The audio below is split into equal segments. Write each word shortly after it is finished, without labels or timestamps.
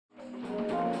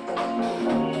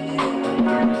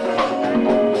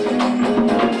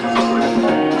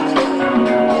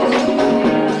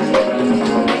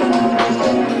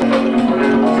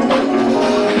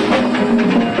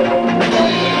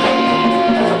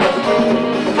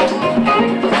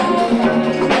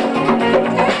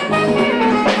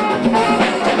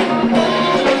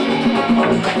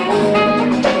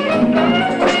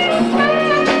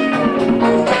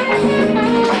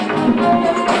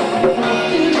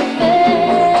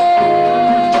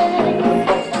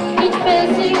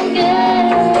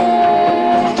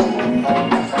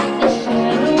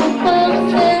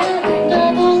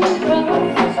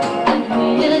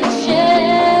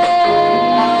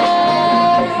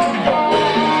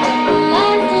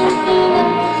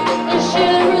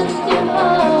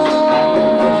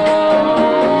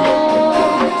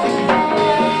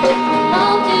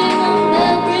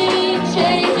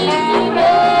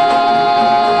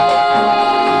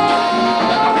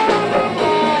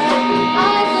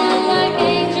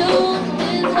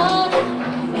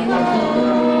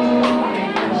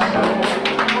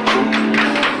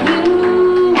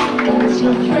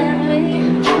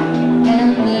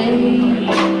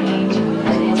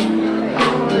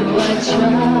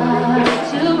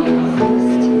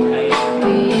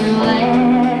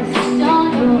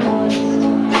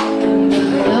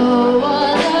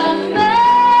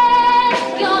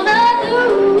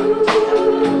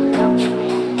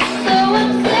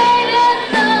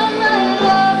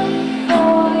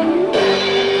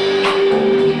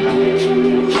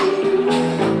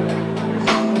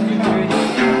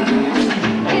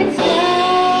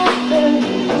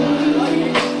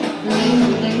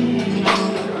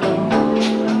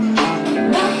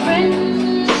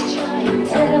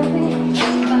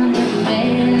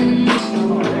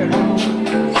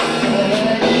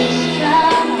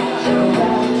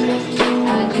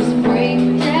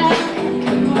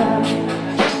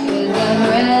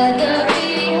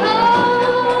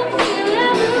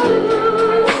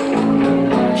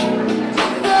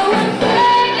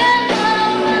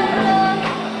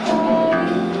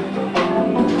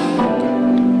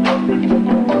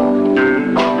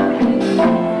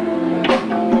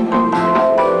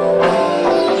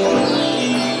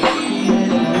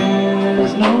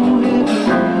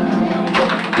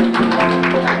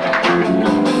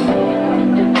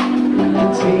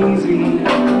We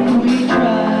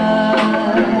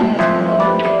tried.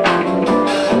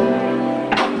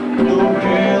 No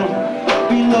girl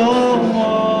below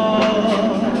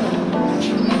us.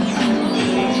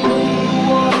 We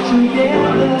walked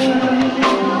together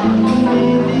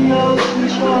in the ocean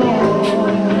shore.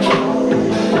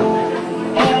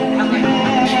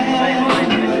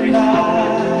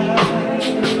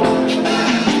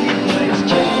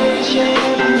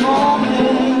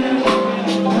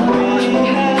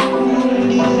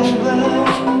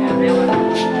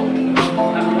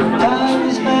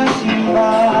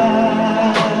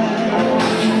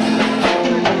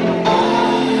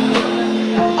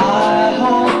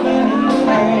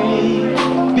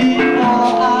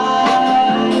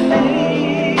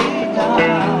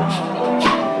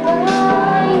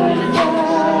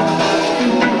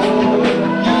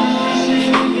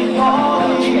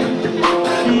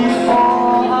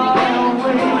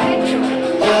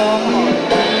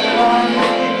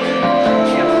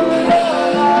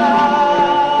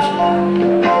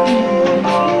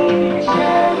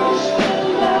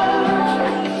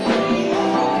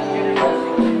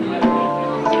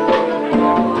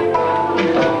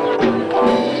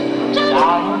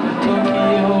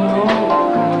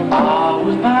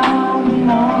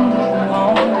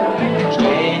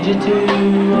 To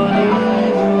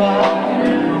whatever I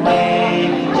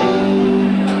made it to.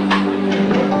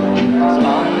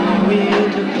 Spun the wheel,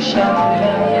 took a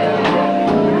shotgun,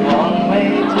 one way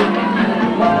ticket,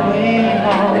 one way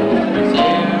home.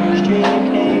 Sarah Street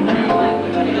came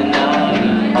through the night.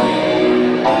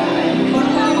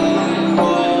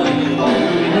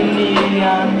 Through the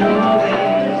neon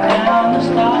doorways, down the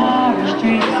starry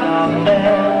streets of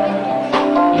there.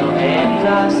 Your hands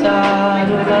outside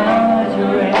of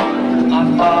lingerie, I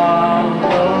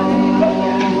follow.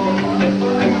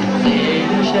 See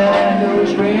the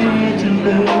shadows, reds and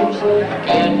blues,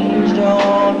 getting